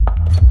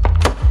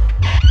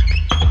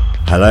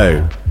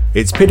Hello,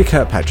 it's Peter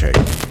Kirkpatrick.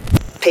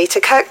 Peter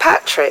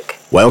Kirkpatrick.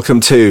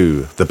 Welcome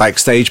to The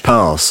Backstage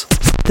Pass.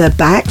 The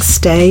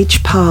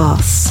Backstage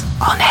Pass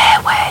on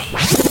Airway.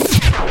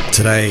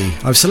 Today,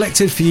 I've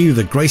selected for you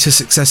the greatest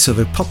success of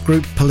the pop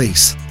group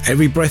Police,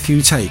 Every Breath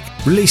You Take,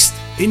 released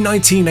in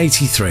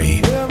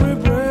 1983. Every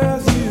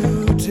breath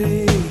you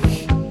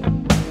take,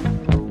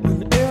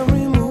 and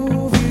every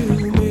move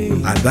you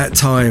make. At that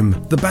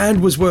time, the band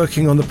was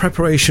working on the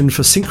preparation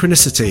for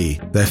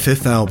Synchronicity, their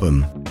fifth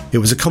album. It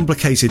was a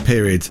complicated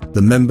period.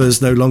 The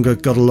members no longer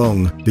got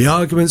along. The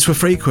arguments were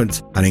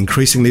frequent and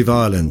increasingly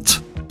violent.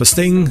 For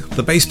Sting,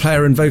 the bass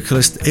player and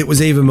vocalist, it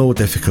was even more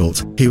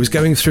difficult. He was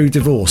going through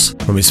divorce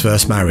from his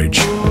first marriage.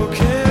 Oh,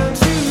 can't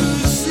you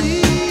see?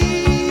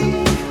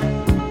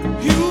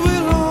 You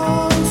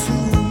belong to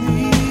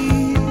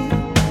me.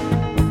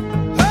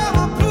 How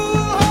my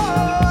poor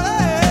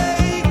heart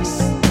aches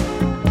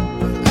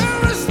with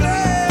every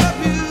step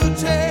you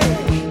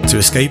take. To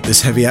escape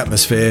this heavy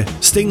atmosphere,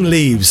 Sting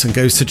leaves and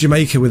goes to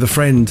Jamaica with a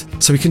friend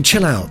so he can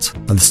chill out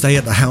and stay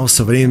at the house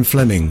of Ian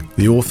Fleming,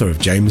 the author of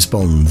James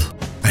Bond.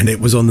 And it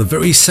was on the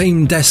very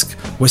same desk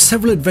where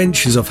several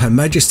adventures of Her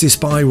Majesty's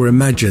Spy were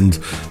imagined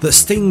that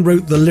Sting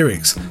wrote the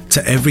lyrics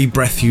to Every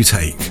Breath You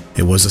Take.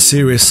 It was a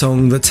serious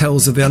song that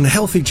tells of the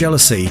unhealthy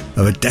jealousy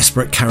of a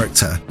desperate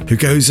character who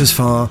goes as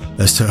far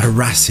as to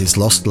harass his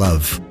lost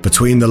love.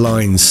 Between the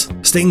lines,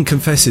 Sting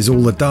confesses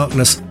all the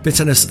darkness,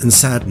 bitterness and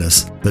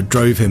sadness that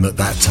drove him at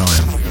that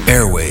time.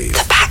 Airwaves.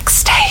 The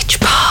Backstage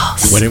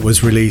Pass. When it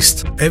was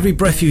released, Every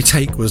Breath You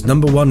Take was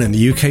number one in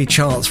the UK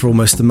charts for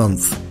almost a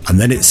month, and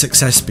then its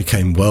success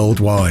became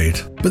worldwide.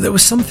 But there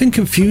was something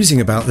confusing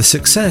about the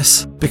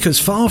success, because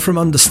far from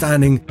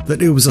understanding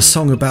that it was a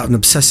song about an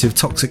obsessive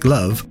toxic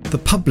love, the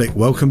public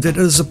welcomed it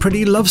as a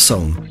pretty love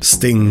song.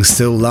 Sting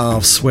still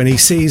laughs when he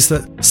sees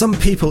that some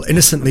people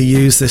innocently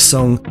use this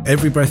song,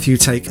 Every Breath You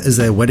Take, as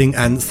their wedding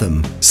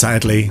anthem.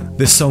 Sadly,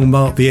 this song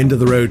marked the end of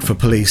the road for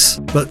Police,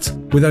 but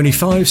with only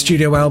 5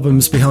 studio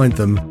albums behind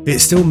them, it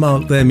still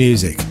marked their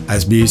music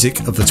as music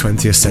of the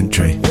 20th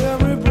century.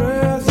 Every